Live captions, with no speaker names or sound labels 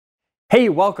Hey,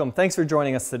 welcome. Thanks for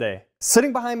joining us today.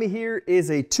 Sitting behind me here is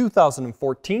a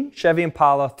 2014 Chevy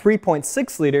Impala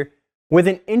 3.6 liter with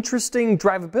an interesting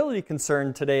drivability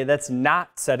concern today that's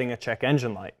not setting a check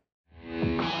engine light.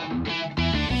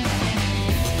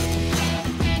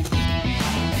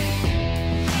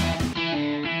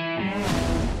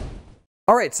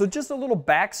 All right, so just a little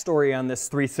backstory on this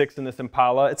 3.6 and this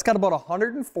Impala. It's got about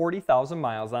 140,000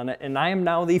 miles on it, and I am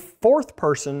now the fourth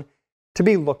person to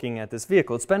be looking at this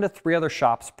vehicle. It's been to 3 other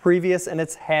shops previous, and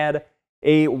it's had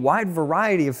a wide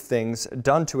variety of things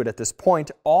done to it at this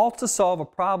point, all to solve a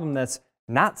problem that's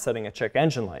not setting a check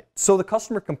engine light. So the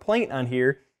customer complaint on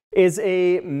here is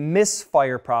a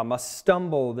misfire problem, a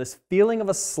stumble, this feeling of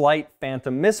a slight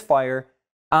phantom misfire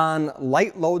on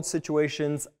light load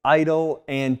situations, idle,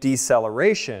 and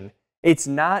deceleration. It's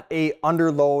not a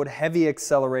underload, heavy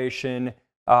acceleration,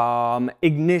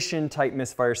 ignition type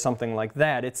misfire, something like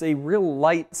that. It's a real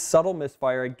light, subtle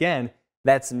misfire, again,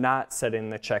 that's not setting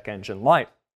the check engine light.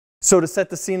 So to set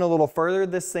the scene a little further,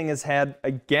 this thing has had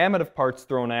a gamut of parts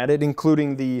thrown at it,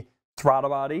 including the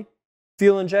throttle body,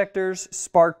 fuel injectors,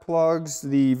 spark plugs,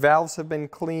 the valves have been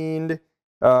cleaned.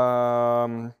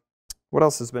 What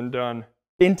else has been done?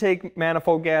 Intake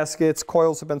manifold gaskets,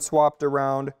 coils have been swapped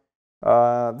around.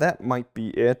 That might be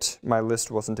it. My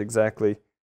list wasn't exactly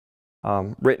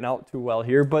written out too well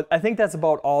here, but I think that's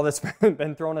about all that's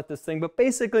been thrown at this thing. But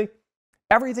basically,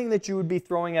 everything that you would be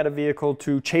throwing at a vehicle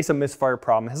to chase a misfire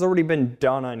problem has already been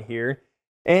done on here,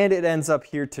 and it ends up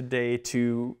here today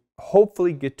to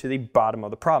hopefully get to the bottom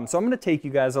of the problem. So I'm going to take you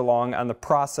guys along on the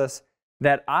process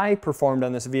that I performed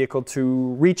on this vehicle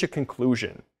to reach a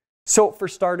conclusion. So for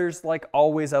starters, like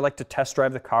always, I like to test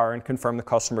drive the car and confirm the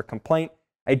customer complaint.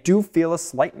 I do feel a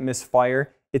slight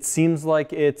misfire. It seems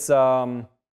like it's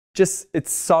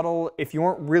subtle. If you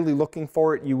weren't really looking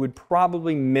for it, you would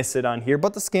probably miss it on here,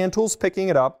 but the scan tool's picking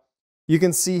it up. You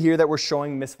can see here that we're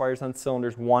showing misfires on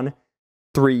cylinders 1,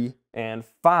 3, and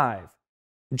 5.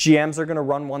 GMs are going to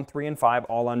run 1, 3, and 5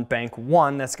 all on bank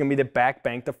 1. That's going to be the back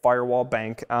bank, the firewall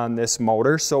bank on this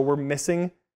motor. So we're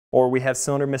missing, or we have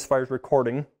cylinder misfires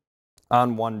recording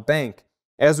on one bank.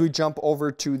 As we jump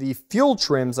over to the fuel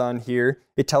trims on here,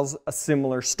 it tells a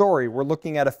similar story. We're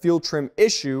looking at a fuel trim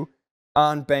issue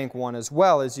on bank 1 as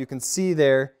well. As you can see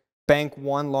there, bank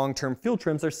 1 long-term fuel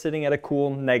trims are sitting at a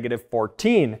cool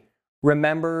 -14.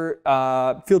 Remember,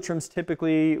 fuel trims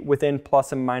typically within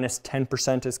plus and minus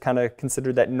 10% is kind of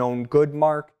considered that known good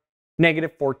mark.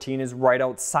 -14 is right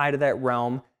outside of that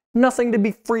realm. Nothing to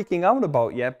be freaking out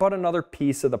about yet, but another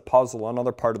piece of the puzzle,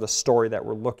 another part of the story that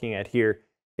we're looking at here.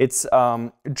 It's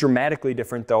dramatically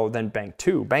different though than bank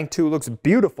 2. Bank 2 looks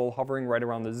beautiful, hovering right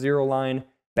around the 0 line.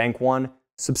 Bank 1,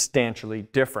 substantially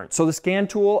different. So the scan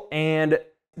tool and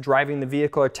driving the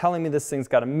vehicle are telling me this thing's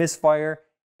got a misfire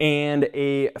and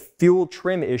a fuel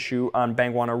trim issue on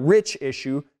bank 1, a rich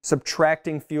issue,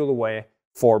 subtracting fuel away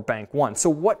for bank 1. So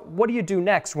what do you do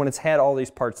next when it's had all these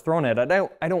parts thrown at it?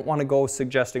 I don't want to go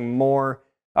suggesting more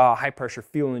high pressure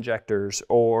fuel injectors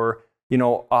or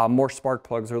more spark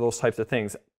plugs or those types of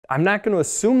things. I'm not going to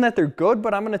assume that they're good,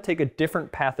 but I'm going to take a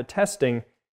different path of testing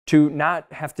to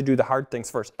not have to do the hard things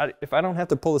first. If I don't have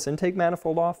to pull this intake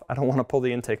manifold off, I don't want to pull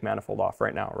the intake manifold off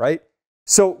right now, right?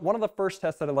 So one of the first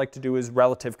tests that I'd like to do is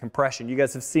relative compression. You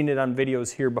guys have seen it on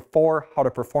videos here before, how to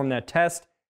perform that test.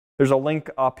 There's a link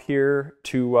up here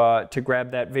to grab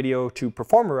that video to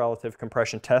perform a relative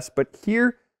compression test, but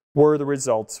here were the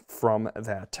results from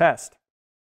that test.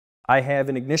 I have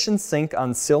an ignition sync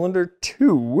on cylinder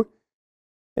 2.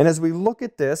 And as we look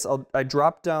at this, I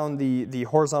drop down the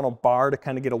horizontal bar to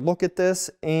kind of get a look at this,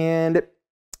 and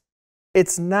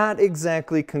it's not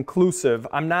exactly conclusive.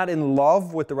 I'm not in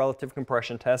love with the relative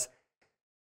compression test,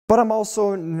 but I'm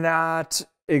also not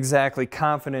exactly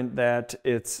confident that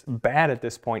it's bad at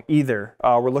this point either.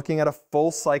 We're looking at a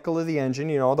full cycle of the engine,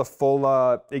 the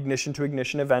full ignition to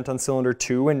ignition event on cylinder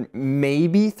 2, and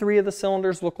maybe 3 of the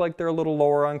cylinders look like they're a little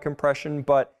lower on compression,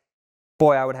 but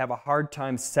boy, I would have a hard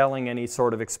time selling any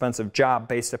sort of expensive job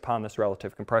based upon this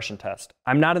relative compression test.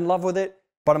 I'm not in love with it,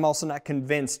 but I'm also not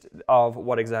convinced of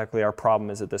what exactly our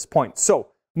problem is at this point. So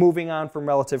moving on from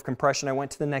relative compression, I went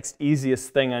to the next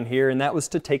easiest thing on here, and that was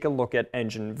to take a look at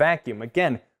engine vacuum.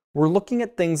 Again, we're looking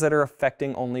at things that are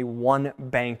affecting only one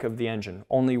bank of the engine,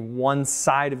 only one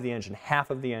side of the engine, half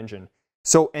of the engine.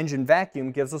 So engine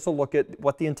vacuum gives us a look at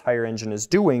what the entire engine is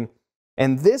doing,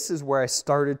 and this is where I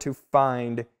started to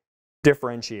find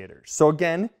differentiators. So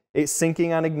again, it's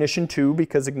syncing on ignition 2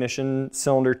 because ignition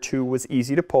cylinder 2 was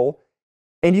easy to pull.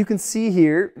 And you can see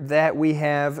here that we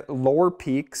have lower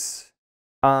peaks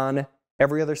on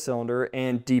every other cylinder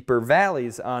and deeper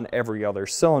valleys on every other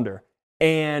cylinder.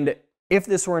 And If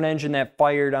this were an engine that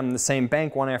fired on the same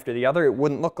bank one after the other, it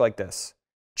wouldn't look like this.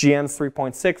 GM's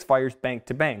 3.6 fires bank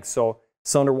to bank. So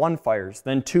cylinder 1 fires,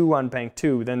 then 2 on bank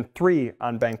 2, then 3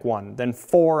 on bank 1, then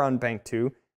 4 on bank 2,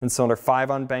 then cylinder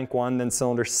 5 on bank 1, then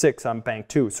cylinder 6 on bank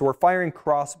 2. So we're firing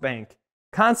cross bank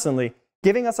constantly,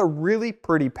 giving us a really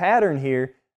pretty pattern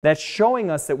here that's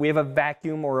showing us that we have a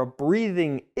vacuum or a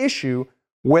breathing issue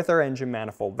with our engine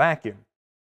manifold vacuum.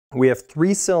 We have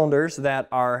 3 cylinders that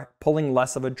are pulling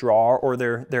less of a draw, or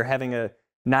they're having a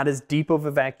not as deep of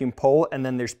a vacuum pull, and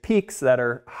then there's peaks that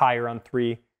are higher on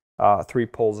 3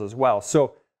 pulls as well.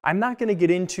 So I'm not going to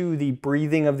get into the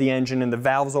breathing of the engine and the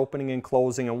valves opening and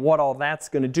closing and what all that's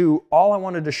going to do. All I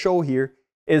wanted to show here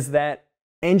is that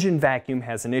engine vacuum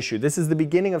has an issue. This is the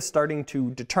beginning of starting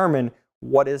to determine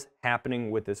what is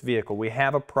happening with this vehicle. We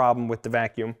have a problem with the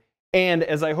vacuum. And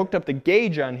as I hooked up the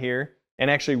gauge on here and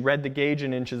actually read the gauge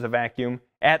in inches of vacuum,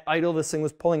 at idle this thing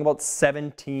was pulling about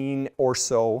 17 or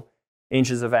so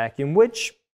inches of vacuum,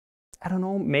 which, I don't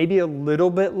know, maybe a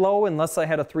little bit low, unless I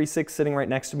had a 3.6 sitting right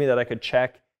next to me that I could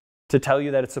check to tell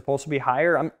you that it's supposed to be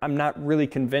higher. I'm not really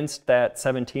convinced that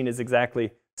 17 is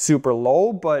exactly super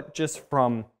low, but just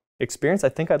from experience, I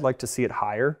think I'd like to see it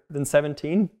higher than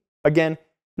 17. Again,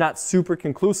 not super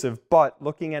conclusive, but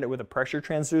looking at it with a pressure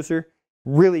transducer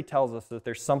really tells us that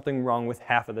there's something wrong with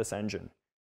half of this engine.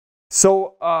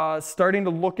 So starting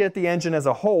to look at the engine as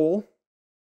a whole,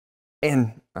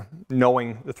 and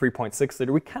knowing the 3.6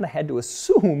 liter, we kind of had to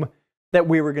assume that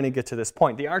we were going to get to this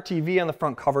point. The RTV on the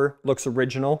front cover looks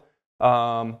original.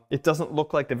 It doesn't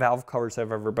look like the valve covers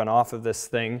have ever been off of this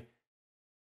thing.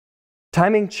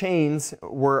 Timing chains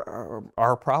are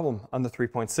a problem on the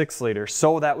 3.6 liter,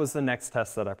 so that was the next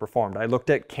test that I performed. I looked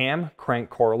at cam-crank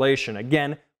correlation.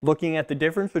 Again, looking at the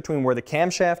difference between where the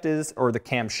camshaft is, or the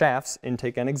camshafts,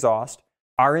 intake and exhaust,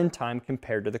 are in time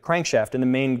compared to the crankshaft. And the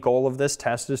main goal of this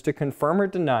test is to confirm or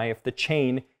deny if the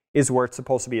chain is where it's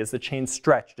supposed to be. Is the chain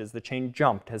stretched? Is the chain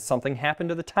jumped? Has something happened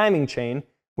to the timing chain,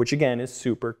 which again is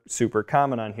super, super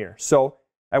common on here. So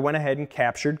I went ahead and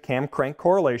captured cam-crank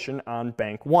correlation on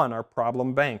bank 1, our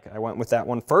problem bank. I went with that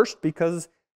one first because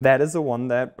that is the one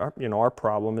that our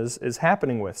problem is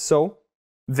happening with. So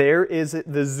there is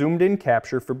the zoomed in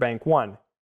capture for bank 1.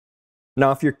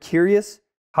 Now, if you're curious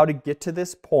how to get to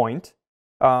this point,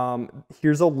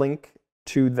 here's a link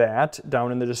to that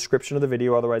down in the description of the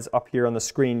video. Otherwise, up here on the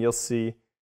screen, you'll see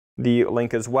the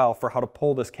link as well for how to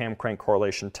pull this cam-crank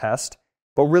correlation test.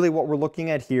 But really what we're looking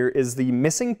at here is the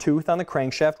missing tooth on the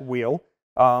crankshaft wheel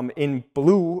in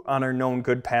blue on our known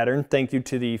good pattern. Thank you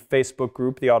to the Facebook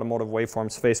group, the Automotive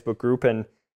Waveforms Facebook group, and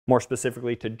more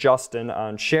specifically to Justin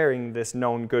on sharing this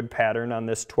known good pattern on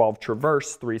this 12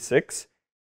 Traverse 3.6.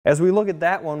 As we look at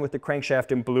that one with the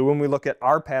crankshaft in blue and we look at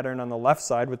our pattern on the left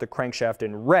side with the crankshaft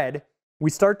in red, we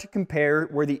start to compare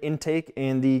where the intake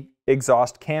and the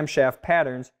exhaust camshaft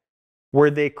patterns,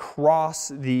 where they cross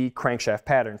the crankshaft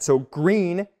pattern. So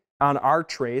green on our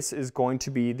trace is going to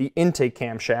be the intake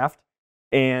camshaft,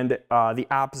 and the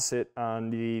opposite on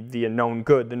the known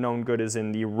good. The known good is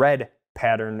in the red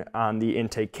pattern on the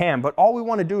intake cam. But all we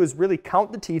want to do is really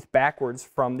count the teeth backwards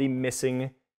from the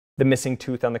missing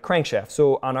tooth on the crankshaft.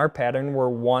 So on our pattern, we're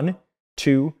 1,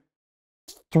 2,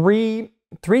 3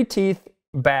 teeth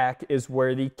back is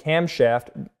where the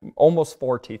camshaft, almost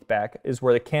 4 teeth back, is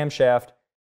where the camshaft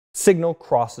signal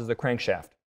crosses the crankshaft.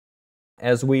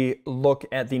 As we look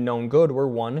at the known good, we're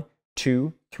 1,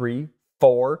 2, 3,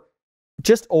 4,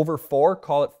 just over 4,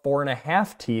 call it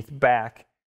 4.5 teeth back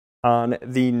on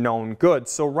the known good.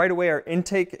 So right away, our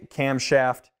intake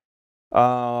camshaft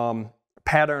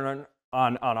pattern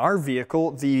on our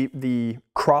vehicle, the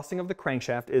crossing of the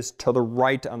crankshaft is to the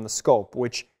right on the scope,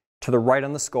 which to the right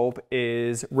on the scope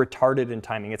is retarded in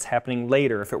timing. It's happening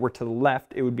later. If it were to the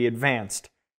left, it would be advanced.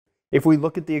 If we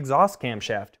look at the exhaust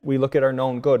camshaft, we look at our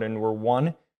known good, and we're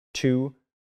 1, 2,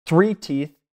 3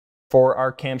 teeth for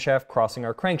our camshaft crossing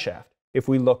our crankshaft. If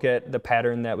we look at the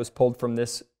pattern that was pulled from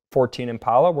this 14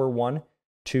 Impala, we're 1,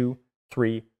 2,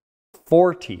 3,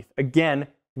 4 teeth. Again,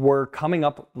 we're coming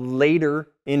up later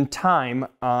in time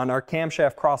on our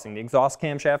camshaft crossing. The exhaust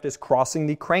camshaft is crossing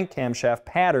the crank camshaft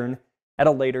pattern at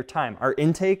a later time. Our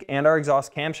intake and our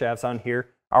exhaust camshafts on here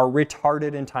are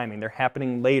retarded in timing. They're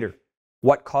happening later.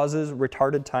 What causes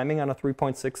retarded timing on a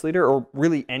 3.6 liter, or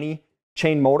really any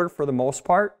chain motor for the most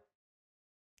part?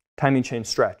 Timing chain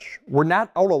stretch. We're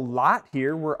not out a lot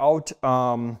here. We're out,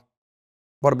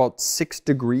 what, about 6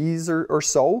 degrees or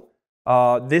so.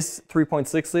 This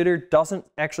 3.6 liter doesn't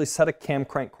actually set a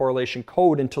cam-crank correlation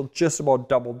code until just about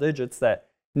double digits, that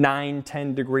 9,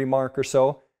 10 degree mark or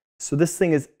so. So this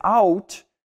thing is out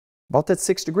about that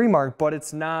 6-degree mark, but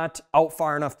it's not out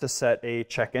far enough to set a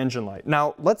check engine light.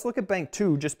 Now, let's look at bank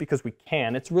 2 just because we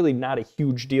can. It's really not a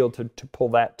huge deal to pull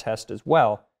that test as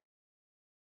well.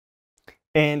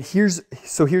 And here's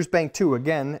bank 2.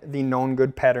 Again, the known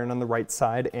good pattern on the right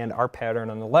side and our pattern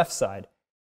on the left side.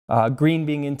 Green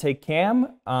being intake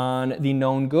cam. On the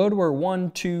known good, we're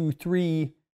 1, 2,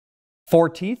 3, 4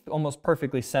 teeth, almost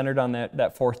perfectly centered on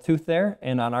that fourth tooth there.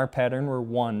 And on our pattern, we're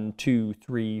 1, 2,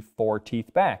 3, 4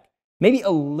 teeth back. Maybe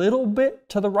a little bit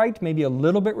to the right, maybe a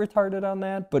little bit retarded on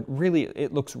that, but really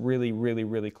it looks really, really,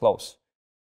 really close.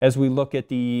 As we look at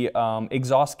the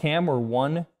exhaust cam, we're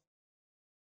 1,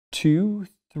 2,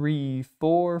 3,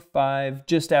 4, 5,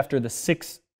 just after the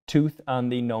 6th tooth on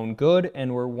the known good,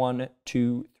 and we're 1,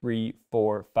 2, 3,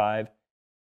 4, 5,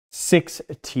 6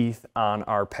 teeth on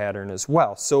our pattern as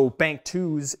well. So bank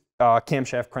 2's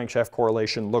camshaft crankshaft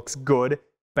correlation looks good.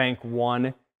 Bank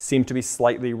 1 seem to be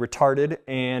slightly retarded,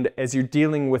 and as you're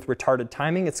dealing with retarded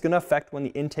timing, it's going to affect when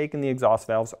the intake and the exhaust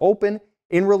valves open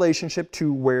in relationship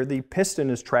to where the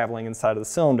piston is traveling inside of the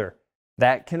cylinder.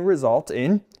 That can result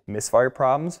in misfire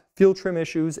problems, fuel trim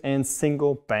issues, and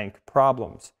single bank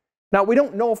problems. Now, we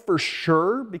don't know for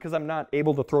sure because I'm not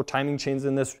able to throw timing chains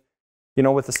in this,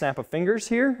 with the snap of fingers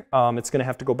here. It's going to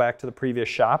have to go back to the previous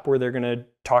shop where they're going to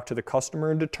talk to the customer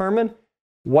and determine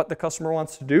what the customer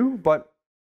wants to do, but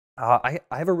I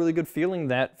have a really good feeling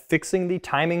that fixing the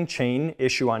timing chain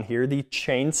issue on here, the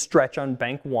chain stretch on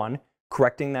bank 1,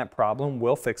 correcting that problem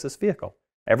will fix this vehicle.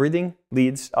 Everything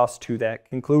leads us to that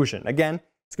conclusion. Again,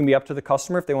 it's going to be up to the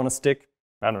customer if they want to stick,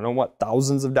 I don't know what,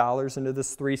 thousands of dollars into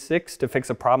this 3.6 to fix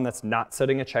a problem that's not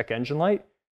setting a check engine light.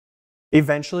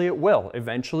 Eventually it will.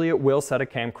 Eventually it will set a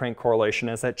cam crank correlation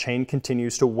as that chain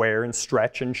continues to wear and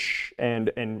stretch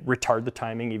and retard the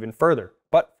timing even further.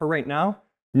 But for right now,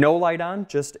 no light on,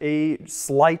 just a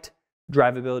slight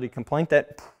drivability complaint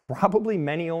that probably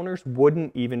many owners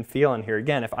wouldn't even feel in here.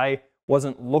 Again, if I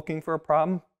wasn't looking for a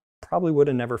problem, probably would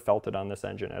have never felt it on this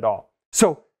engine at all.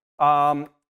 So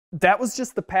that was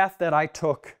just the path that I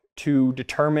took to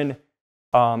determine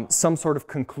some sort of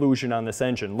conclusion on this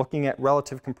engine, looking at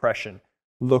relative compression,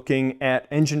 looking at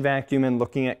engine vacuum, and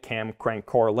looking at cam crank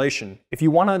correlation. If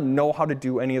you want to know how to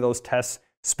do any of those tests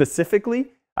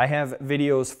specifically, I have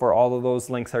videos for all of those.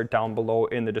 Links are down below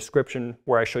in the description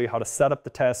where I show you how to set up the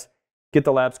test, get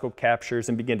the lab scope captures,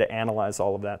 and begin to analyze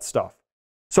all of that stuff.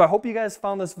 So I hope you guys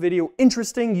found this video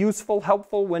interesting, useful,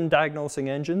 helpful when diagnosing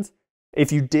engines.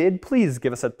 If you did, please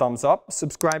give us a thumbs up.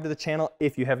 Subscribe to the channel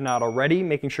if you have not already,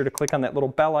 making sure to click on that little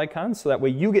bell icon so that way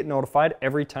you get notified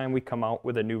every time we come out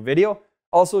with a new video.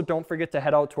 Also, don't forget to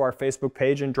head out to our Facebook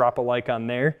page and drop a like on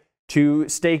there to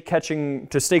stay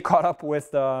caught up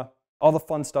with all the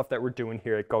fun stuff that we're doing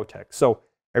here at GoTech. So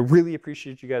I really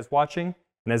appreciate you guys watching.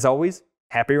 And as always,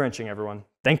 happy wrenching, everyone.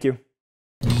 Thank you.